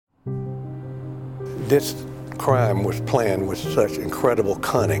This crime was planned with such incredible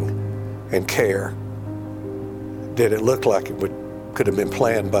cunning and care that it looked like could have been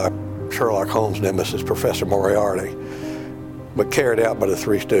planned by Sherlock Holmes' nemesis, Professor Moriarty, but carried out by the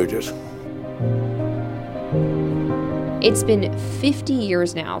Three Stooges. It's been 50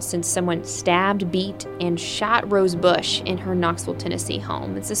 years now since someone stabbed, beat, and shot Rose Busch in her Knoxville, Tennessee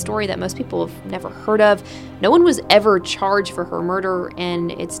home. It's a story that most people have never heard of. No one was ever charged for her murder,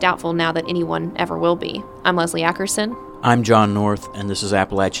 and it's doubtful now that anyone ever will be. I'm Leslie Ackerson. I'm John North, and this is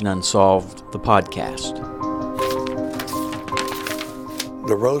Appalachian Unsolved, the podcast.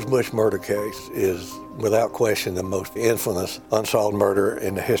 The Rose Busch murder case is, without question, the most infamous unsolved murder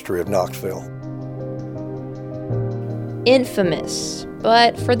in the history of Knoxville. Infamous.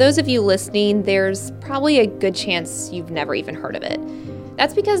 But for those of you listening, there's probably a good chance you've never even heard of it.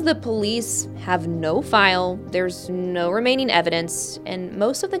 That's because the police have no file, there's no remaining evidence, and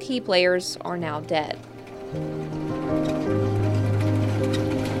most of the key players are now dead.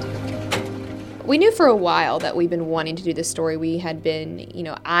 We knew for a while that we've been wanting to do this story. We had been,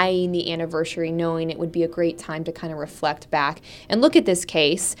 eyeing the anniversary, knowing it would be a great time to kind of reflect back and look at this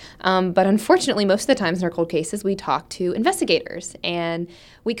case. But unfortunately, most of the times in our cold cases, we talk to investigators. And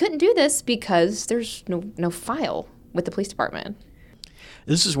we couldn't do this because there's no file with the police department.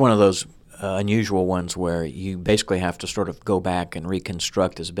 This is one of those unusual ones where you basically have to sort of go back and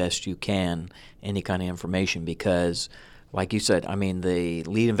reconstruct as best you can any kind of information because, like you said, the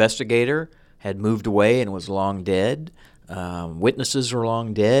lead investigator had moved away and was long dead. Witnesses are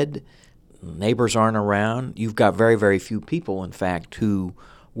long dead. Neighbors aren't around. You've got very, very few people, in fact, who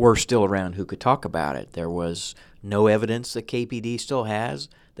were still around who could talk about it. There was no evidence that KPD still has.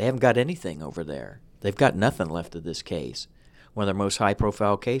 They haven't got anything over there. They've got nothing left of this case, one of their most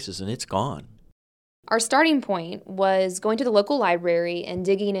high-profile cases, and it's gone. Our starting point was going to the local library and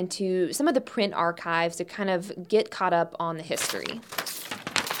digging into some of the print archives to kind of get caught up on the history.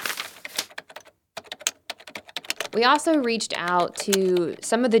 We also reached out to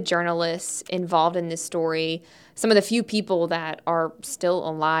some of the journalists involved in this story, some of the few people that are still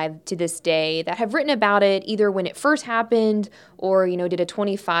alive to this day that have written about it either when it first happened or, did a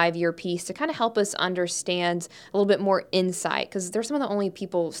 25-year piece to kind of help us understand a little bit more insight because they're some of the only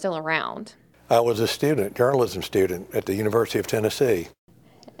people still around. I was a journalism student at the University of Tennessee.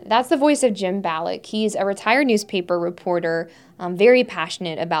 That's the voice of Jim Ballack. He's a retired newspaper reporter, very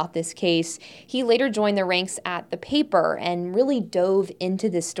passionate about this case. He later joined the ranks at the paper and really dove into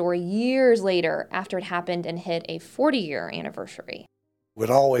this story years later after it happened and hit a 40-year anniversary. It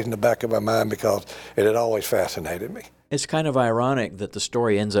was always in the back of my mind because it had always fascinated me. It's kind of ironic that the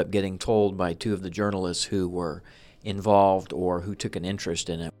story ends up getting told by two of the journalists who were involved or who took an interest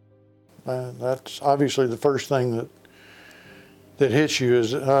in it. That's obviously the first thing that hits you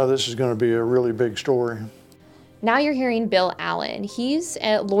is, this is going to be a really big story. Now you're hearing Bill Allen. He's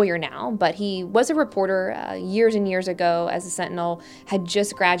a lawyer now, but he was a reporter years and years ago as a Sentinel, had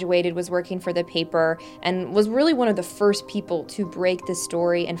just graduated, was working for the paper, and was really one of the first people to break the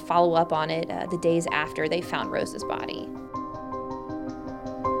story and follow up on it the days after they found Rose's body.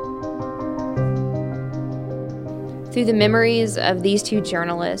 Through the memories of these two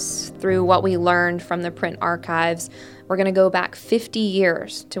journalists, through what we learned from the print archives, we're going to go back 50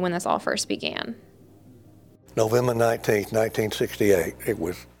 years to when this all first began. November 19th, 1968. It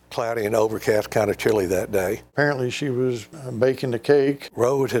was cloudy and overcast, kind of chilly that day. Apparently she was baking the cake.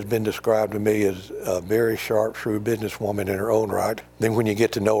 Rose has been described to me as a very sharp, shrewd businesswoman in her own right. Then when you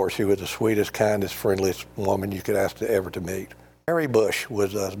get to know her, she was the sweetest, kindest, friendliest woman you could ask ever to meet. Harry Busch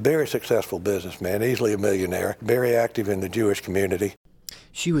was a very successful businessman, easily a millionaire, very active in the Jewish community.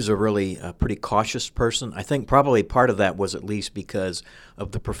 She was a really pretty cautious person. I think probably part of that was at least because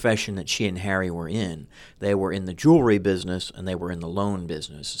of the profession that she and Harry were in. They were in the jewelry business and they were in the loan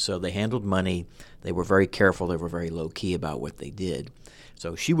business. So they handled money. They were very careful. They were very low-key about what they did.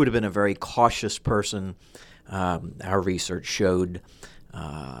 So she would have been a very cautious person. Our research showed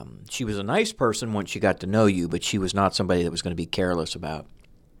she was a nice person once she got to know you, but she was not somebody that was going to be careless about.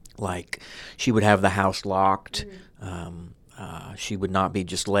 Like, she would have the house locked. She would not be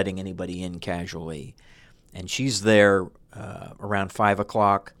just letting anybody in casually. And she's there around 5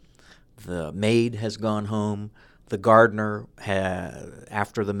 o'clock. The maid has gone home. The gardener,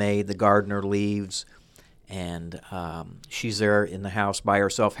 after the maid, the gardener leaves. And she's there in the house by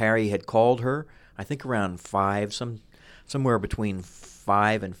herself. Harry had called her, I think around 5, somewhere between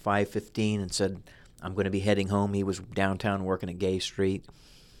 5 and 5:15, and said, I'm going to be heading home. He was downtown working at Gay Street.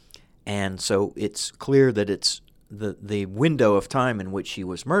 And so it's clear that it's the window of time in which she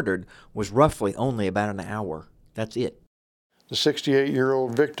was murdered was roughly only about an hour. That's it. The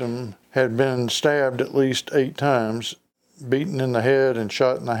 68-year-old victim had been stabbed at least 8 times, beaten in the head and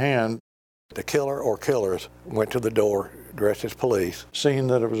shot in the hand. The killer or killers went to the door dressed as police. Seeing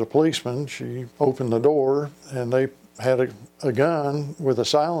that it was a policeman, she opened the door and they had a gun with a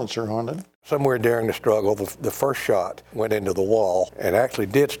silencer on it. Somewhere during the struggle, the first shot went into the wall and actually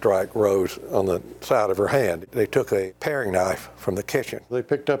did strike Rose on the side of her hand. They took a paring knife from the kitchen. They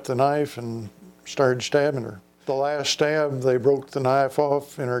picked up the knife and started stabbing her. The last stab, they broke the knife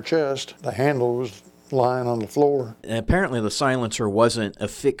off in her chest. The handle was lying on the floor. And apparently the silencer wasn't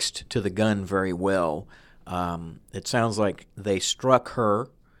affixed to the gun very well. It sounds like they struck her,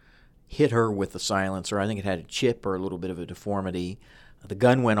 hit her with the silencer. I think it had a chip or a little bit of a deformity. The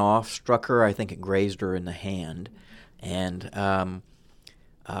gun went off, struck her. I think it grazed her in the hand. And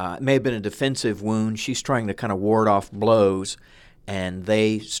it may have been a defensive wound. She's trying to kind of ward off blows, and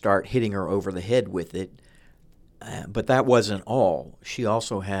they start hitting her over the head with it. But that wasn't all. She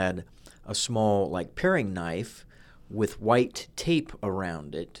also had a small, like, paring knife with white tape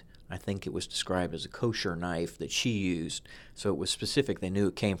around it. I think it was described as a kosher knife that she used. So it was specific. They knew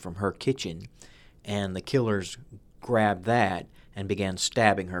it came from her kitchen. And the killers grabbed that and began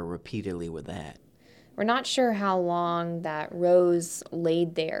stabbing her repeatedly with that. We're not sure how long that Rose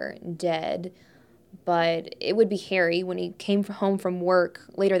laid there dead, but it would be Harry, when he came home from work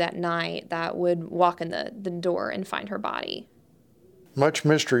later that night, that would walk in the door and find her body. Much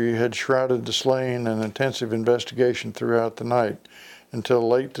mystery had shrouded the slaying and intensive investigation throughout the night until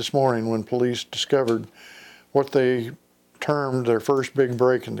late this morning when police discovered what they termed their first big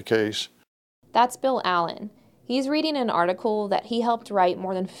break in the case. That's Bill Allen. He's reading an article that he helped write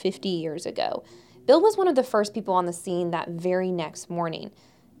more than 50 years ago. Bill was one of the first people on the scene that very next morning.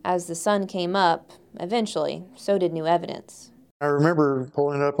 As the sun came up, eventually, so did new evidence. I remember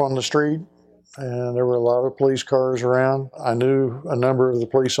pulling up on the street, and there were a lot of police cars around. I knew a number of the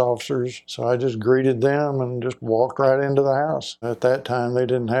police officers, so I just greeted them and just walked right into the house. At that time, they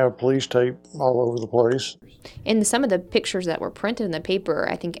didn't have police tape all over the place. In some of the pictures that were printed in the paper,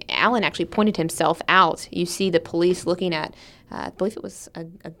 I think Allen actually pointed himself out. You see the police looking at, I believe it was a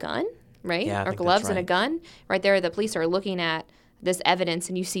gun, right? Yeah, I or think gloves that's and a right. gun. Right there, the police are looking at this evidence,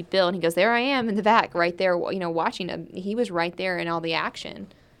 and you see Bill, and he goes, "There I am in the back, right there, watching him." He was right there in all the action.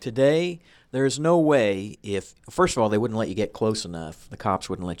 Today, there's no way first of all, they wouldn't let you get close enough. The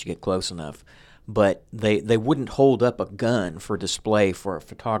cops wouldn't let you get close enough. But they wouldn't hold up a gun for display for a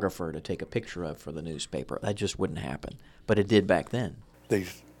photographer to take a picture of for the newspaper. That just wouldn't happen. But it did back then.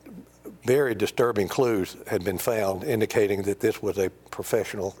 These very disturbing clues had been found indicating that this was a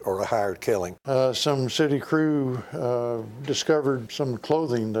professional or a hired killing. Some city crew discovered some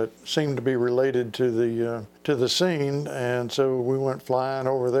clothing that seemed to be related to the scene, and so we went flying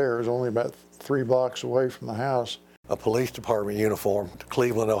over there. It was only about 3 blocks away from the house. A police department uniform, the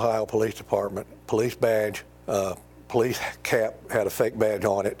Cleveland, Ohio Police Department, police badge, police cap had a fake badge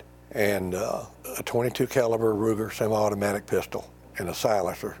on it, and a .22 caliber Ruger semi-automatic pistol, and a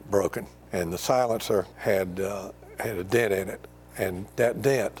silencer broken. And the silencer had a dent in it, and that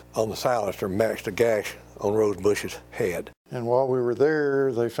dent on the silencer matched a gash on Rose Busch's head. And while we were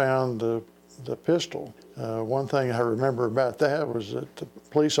there, they found the pistol. One thing I remember about that was that the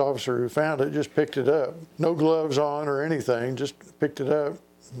police officer who found it just picked it up. No gloves on or anything, just picked it up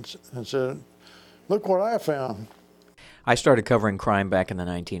and said, "Look what I found." I started covering crime back in the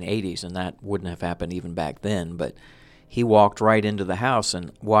 1980s, and that wouldn't have happened even back then. But he walked right into the house,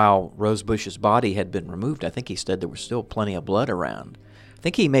 and while Rose Busch's body had been removed, I think he said there was still plenty of blood around. I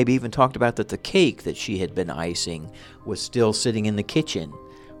think he maybe even talked about that the cake that she had been icing was still sitting in the kitchen,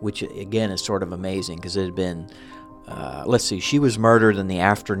 which, again, is sort of amazing because it had been, let's see, she was murdered in the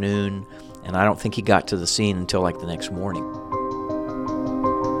afternoon, and I don't think he got to the scene until like the next morning.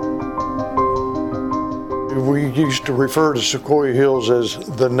 We used to refer to Sequoia Hills as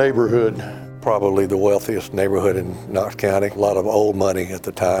the neighborhood. Probably the wealthiest neighborhood in Knox County, a lot of old money at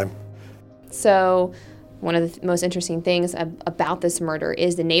the time. So one of the most interesting things about this murder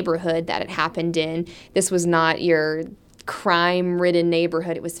is the neighborhood that it happened in. This was not your crime-ridden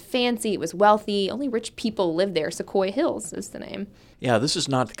neighborhood. It was fancy, it was wealthy, only rich people lived there. Sequoia Hills is the name. Yeah, this is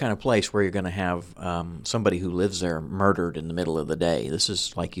not the kind of place where you're going to have somebody who lives there murdered in the middle of the day. This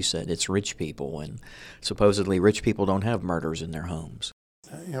is, like you said, it's rich people, and supposedly rich people don't have murders in their homes.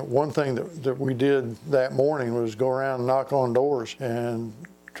 One thing that we did that morning was go around and knock on doors and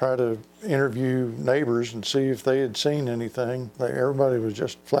try to interview neighbors and see if they had seen anything. Everybody was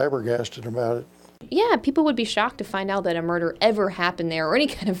just flabbergasted about it. Yeah, people would be shocked to find out that a murder ever happened there, or any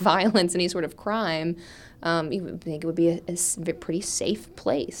kind of violence, any sort of crime. You would think it would be a pretty safe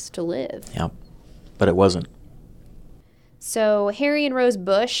place to live. Yeah, but it wasn't. So Harry and Rose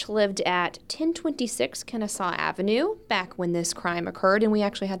Busch lived at 1026 Kennesaw Avenue back when this crime occurred, and we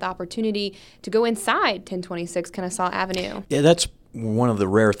actually had the opportunity to go inside 1026 Kennesaw Avenue. Yeah, that's one of the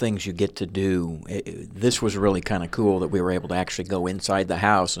rare things you get to do. This was really kind of cool that we were able to actually go inside the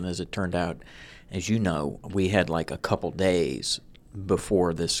house, and as it turned out, as you know, we had like a couple days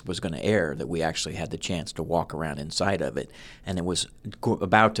before this was going to air that we actually had the chance to walk around inside of it, and it was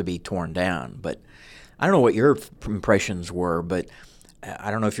about to be torn down. But I don't know what your impressions were, but I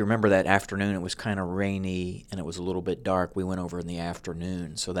don't know if you remember that afternoon. It was kind of rainy and it was a little bit dark. We went over in the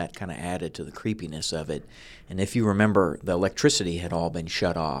afternoon, so that kind of added to the creepiness of it. And if you remember, the electricity had all been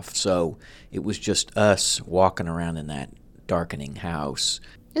shut off, so it was just us walking around in that darkening house.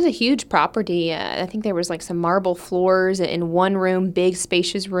 It was a huge property. I think there was like some marble floors in one room, big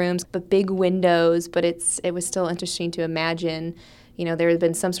spacious rooms, but big windows. But it was still interesting to imagine. You know, there had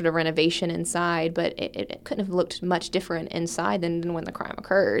been some sort of renovation inside, but it couldn't have looked much different inside than when the crime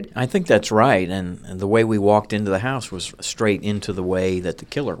occurred. I think that's right, and the way we walked into the house was straight into the way that the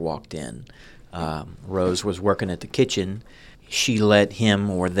killer walked in. Rose was working at the kitchen. She let him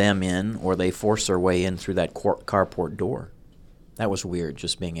or them in, or they forced their way in through that carport door. That was weird,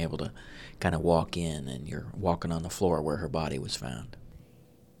 just being able to kind of walk in and you're walking on the floor where her body was found.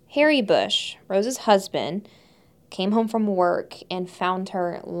 Harry Busch, Rose's husband, came home from work and found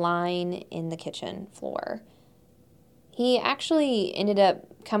her lying in the kitchen floor. He actually ended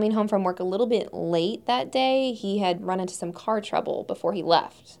up coming home from work a little bit late that day. He had run into some car trouble before he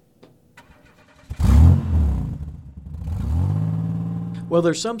left. Well,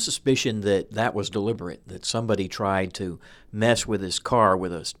 there's some suspicion that that was deliberate, that somebody tried to mess with his car,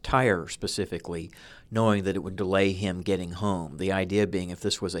 with a tire specifically, knowing that it would delay him getting home. The idea being if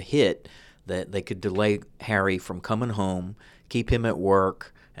this was a hit, that they could delay Harry from coming home, keep him at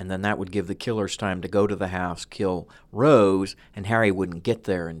work, and then that would give the killers time to go to the house, kill Rose, and Harry wouldn't get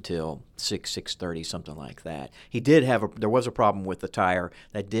there until 6:30, something like that. There was a problem with the tire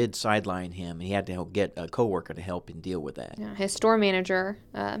that did sideline him, and he had to get a coworker to help him deal with that. Yeah, his store manager,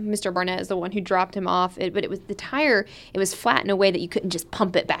 Mr. Barnett, is the one who dropped him off. But it was the tire. It was flat in a way that you couldn't just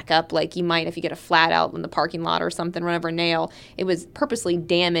pump it back up like you might if you get a flat out in the parking lot or something, run over a nail. It was purposely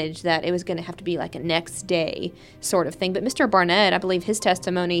damaged that it was going to have to be like a next day sort of thing. But Mr. Barnett, I believe his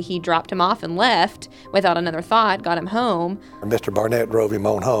testimony, he dropped him off and left without another thought, got him home. Mr. Barnett drove him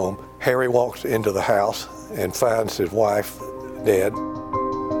on home. Harry walks into the house and finds his wife dead.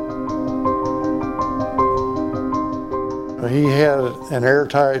 He had an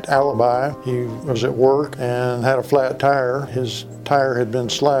airtight alibi. He was at work and had a flat tire. His tire had been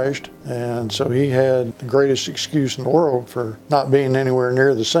slashed, and so he had the greatest excuse in the world for not being anywhere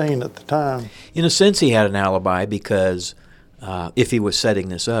near the scene at the time. In a sense, he had an alibi because if he was setting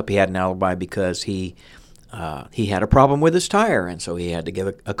this up, he had an alibi because he had a problem with his tire, and so he had to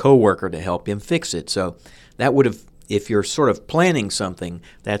get a coworker to help him fix it. So that would have, if you're sort of planning something,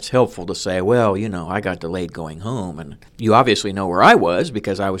 that's helpful to say, well, you know, I got delayed going home, and you obviously know where I was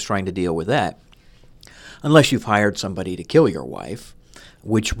because I was trying to deal with that. Unless you've hired somebody to kill your wife,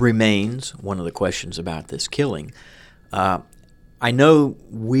 which remains one of the questions about this killing. I know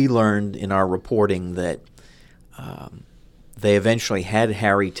we learned in our reporting that they eventually had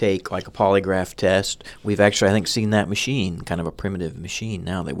Harry take like a polygraph test. We've actually, I think, seen that machine, kind of a primitive machine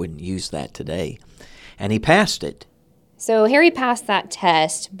now. They wouldn't use that today. And he passed it. So Harry passed that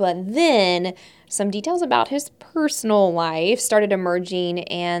test, but then some details about his personal life started emerging,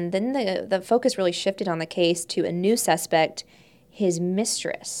 and then the focus really shifted on the case to a new suspect, his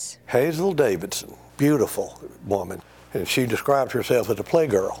mistress. Hazel Davidson, beautiful woman, and she described herself as a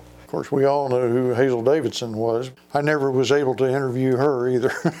playgirl. Of course, we all know who Hazel Davidson was. I never was able to interview her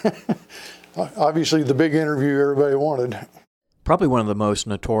either. Obviously, the big interview everybody wanted. Probably one of the most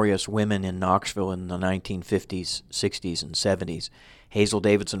notorious women in Knoxville in the 1950s, 60s, and 70s. Hazel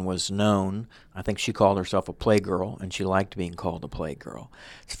Davidson was known, I think she called herself a playgirl, and she liked being called a playgirl.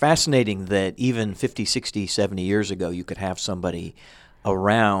 It's fascinating that even 50, 60, 70 years ago, you could have somebody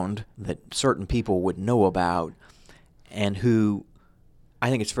around that certain people would know about and who, I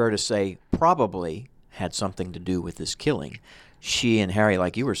think it's fair to say, probably had something to do with this killing. She and Harry,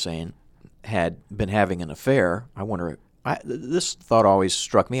 like you were saying, had been having an affair. I wonder, this thought always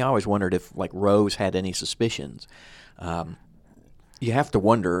struck me. I always wondered if, like, Rose had any suspicions. You have to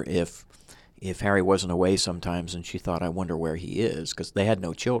wonder if Harry wasn't away sometimes and she thought, I wonder where he is, because they had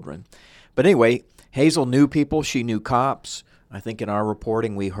no children. But anyway, Hazel knew people. She knew cops. I think in our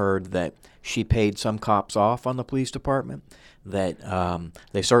reporting we heard that she paid some cops off on the police department, that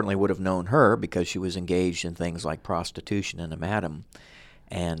they certainly would have known her because she was engaged in things like prostitution and a madam.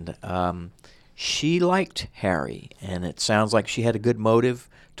 And she liked Harry, and it sounds like she had a good motive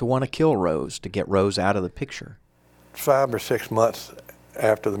to want to kill Rose, to get Rose out of the picture. 5 or 6 months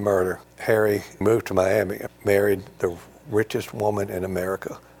after the murder, Harry moved to Miami, married the richest woman in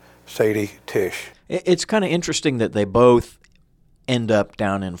America, Sadie Tisch. It's kind of interesting that they both end up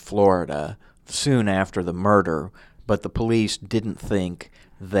down in Florida soon after the murder, but the police didn't think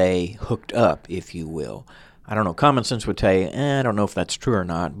they hooked up, if you will. I don't know, common sense would tell you, I don't know if that's true or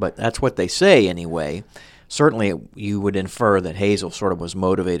not, but that's what they say anyway. Certainly you would infer that Hazel sort of was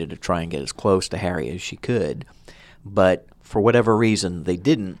motivated to try and get as close to Harry as she could, but for whatever reason they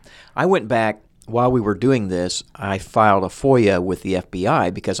didn't. I went back, while we were doing this, I filed a FOIA with the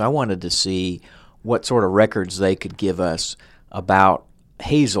FBI because I wanted to see what sort of records they could give us about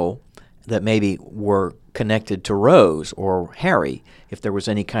Hazel that maybe were connected to Rose or Harry, if there was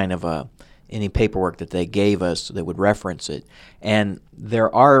any kind of any paperwork that they gave us that would reference it. And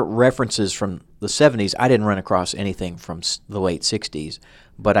there are references from the 70s. I didn't run across anything from the late 60s,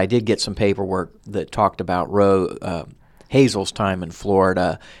 but I did get some paperwork that talked about Hazel's time in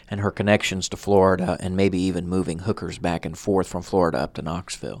Florida and her connections to Florida and maybe even moving hookers back and forth from Florida up to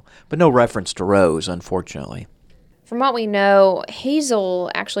Knoxville. But no reference to Rose, unfortunately. From what we know, Hazel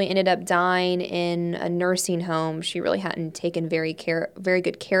actually ended up dying in a nursing home. She really hadn't taken very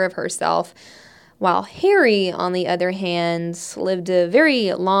good care of herself. While Harry, on the other hand, lived a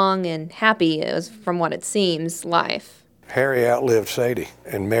very long and happy, from what it seems, life. Harry outlived Sadie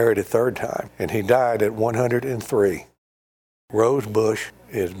and married a third time, and he died at 103. Rose Busch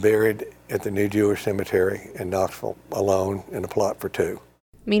is buried at the New Jewish Cemetery in Knoxville alone in a plot for two.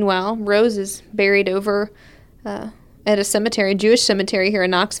 Meanwhile, Rose is buried over at a cemetery, a Jewish cemetery here in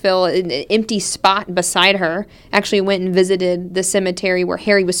Knoxville, an empty spot beside her. Actually went and visited the cemetery where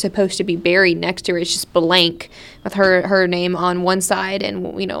Harry was supposed to be buried next to her. It's just blank with her name on one side and,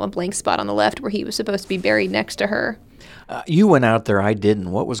 a blank spot on the left where he was supposed to be buried next to her. You went out there, I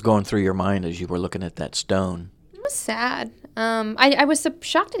didn't. What was going through your mind as you were looking at that stone? It was sad. I was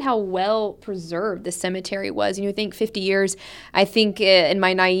shocked at how well preserved the cemetery was. You think 50 years, I think in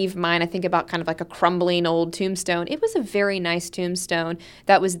my naive mind, I think about kind of like a crumbling old tombstone. It was a very nice tombstone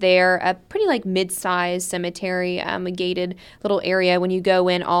that was there, a pretty like mid-sized cemetery, a gated little area. When you go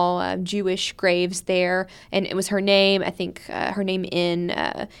in, all Jewish graves there. And it was her name, I think her name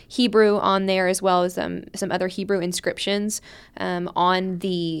in Hebrew on there, as well as some other Hebrew inscriptions on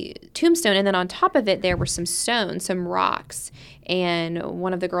the tombstone. And then on top of it, there were some stones, some rocks. And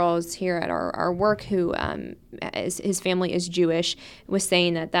one of the girls here at our work who his family is Jewish was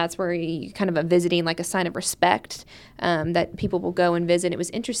saying that that's where he kind of a visiting, like a sign of respect, that people will go and visit. It was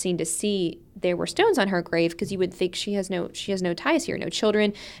interesting to see there were stones on her grave because you would think she has no ties here, no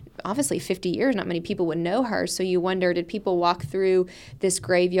children. Obviously 50 years, not many people would know her. So you wonder, did people walk through this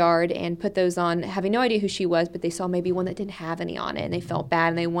graveyard and put those on, having no idea who she was, but they saw maybe one that didn't have any on it and they felt bad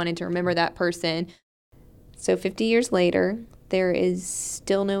and they wanted to remember that person. So 50 years later, there is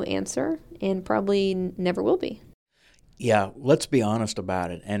still no answer and probably never will be. Yeah, let's be honest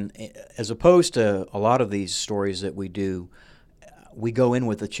about it. And as opposed to a lot of these stories that we do, we go in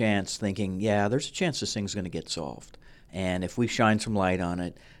with a chance thinking, yeah, there's a chance this thing's going to get solved. And if we shine some light on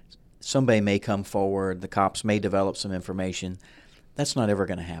it, somebody may come forward, the cops may develop some information. That's not ever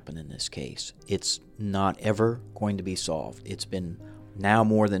going to happen in this case. It's not ever going to be solved. It's been now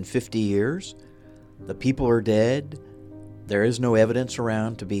more than 50 years. The people are dead. There is no evidence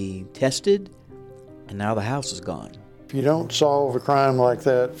around to be tested, and now the house is gone. If you don't solve a crime like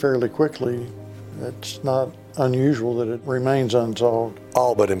that fairly quickly, it's not unusual that it remains unsolved.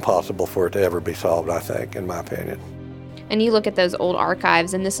 All but impossible for it to ever be solved, I think, in my opinion. And you look at those old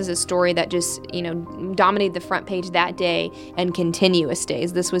archives, and this is a story that just, dominated the front page that day and continuous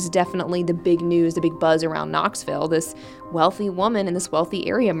days. This was definitely the big news, the big buzz around Knoxville. This wealthy woman in this wealthy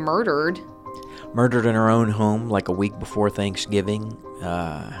area murdered in her own home like a week before Thanksgiving.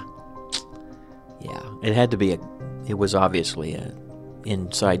 It was obviously a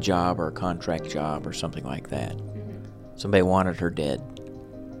inside job or a contract job or something like that. Somebody wanted her dead.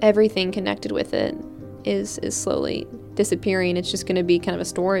 Everything connected with it is slowly disappearing. It's just going to be kind of a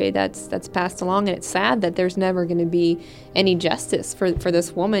story that's passed along, and it's sad that there's never going to be any justice for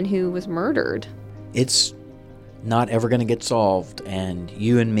this woman who was murdered. It's not ever going to get solved, and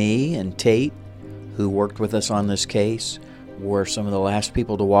you and me and Tate, who worked with us on this case, were some of the last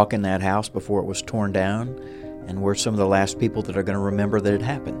people to walk in that house before it was torn down, and we're some of the last people that are going to remember that it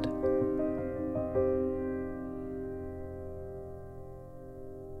happened.